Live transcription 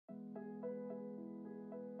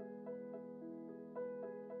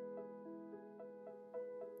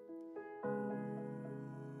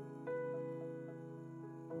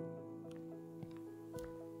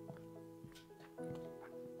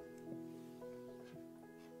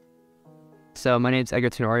So my name's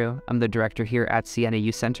Edgar Tenorio. I'm the director here at Siena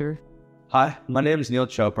Youth Center. Hi, my name is Neil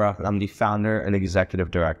Chopra, and I'm the founder and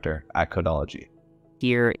executive director at Codology.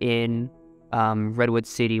 Here in Redwood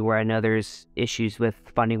City, where I know there's issues with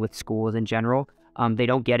funding with schools in general, they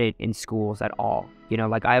don't get it in schools at all. You know,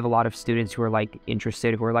 like I have a lot of students who are like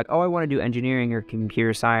interested, who are like, oh, I want to do engineering or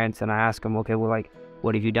computer science. And I ask them, okay, well, like,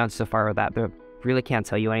 what have you done so far with that? They really can't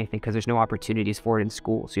tell you anything because there's no opportunities for it in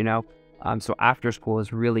schools, you know? So after school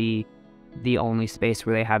is really the only space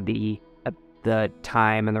where they have the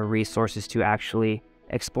time and the resources to actually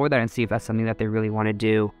explore that and see if that's something that they really want to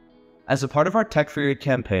do. As a part of our Tech for Good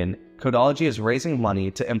campaign, Codology is raising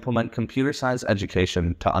money to implement computer science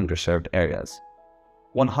education to underserved areas.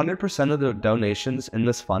 100% of the donations in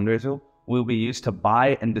this fundraiser will be used to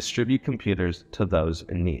buy and distribute computers to those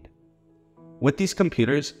in need. With these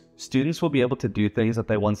computers, students will be able to do things that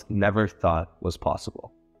they once never thought was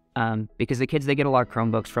possible. Because the kids, they get a lot of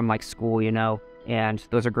Chromebooks from like school, you know, and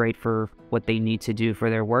those are great for what they need to do for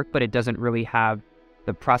their work, but it doesn't really have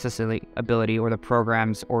the processing ability or the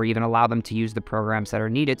programs, or even allow them to use the programs that are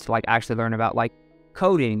needed to like actually learn about like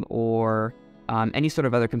coding or any sort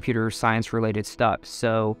of other computer science related stuff.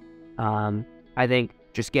 So I think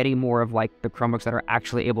just getting more of like the Chromebooks that are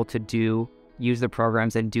actually able to use the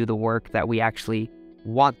programs and do the work that we actually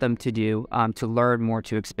want them to do, to learn more,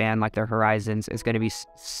 to expand like their horizons, is going to be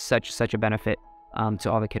such a benefit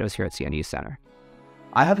to all the kiddos here at Siena Youth Center.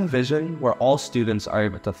 I have a vision where all students are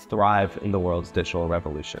able to thrive in the world's digital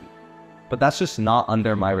revolution, but that's just not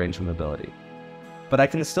under my range of ability. But I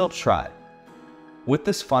can still try. With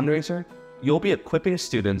this fundraiser, you'll be equipping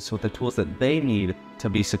students with the tools that they need to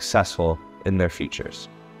be successful in their futures.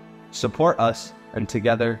 Support us, and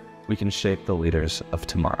together we can shape the leaders of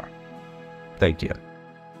tomorrow. Thank you.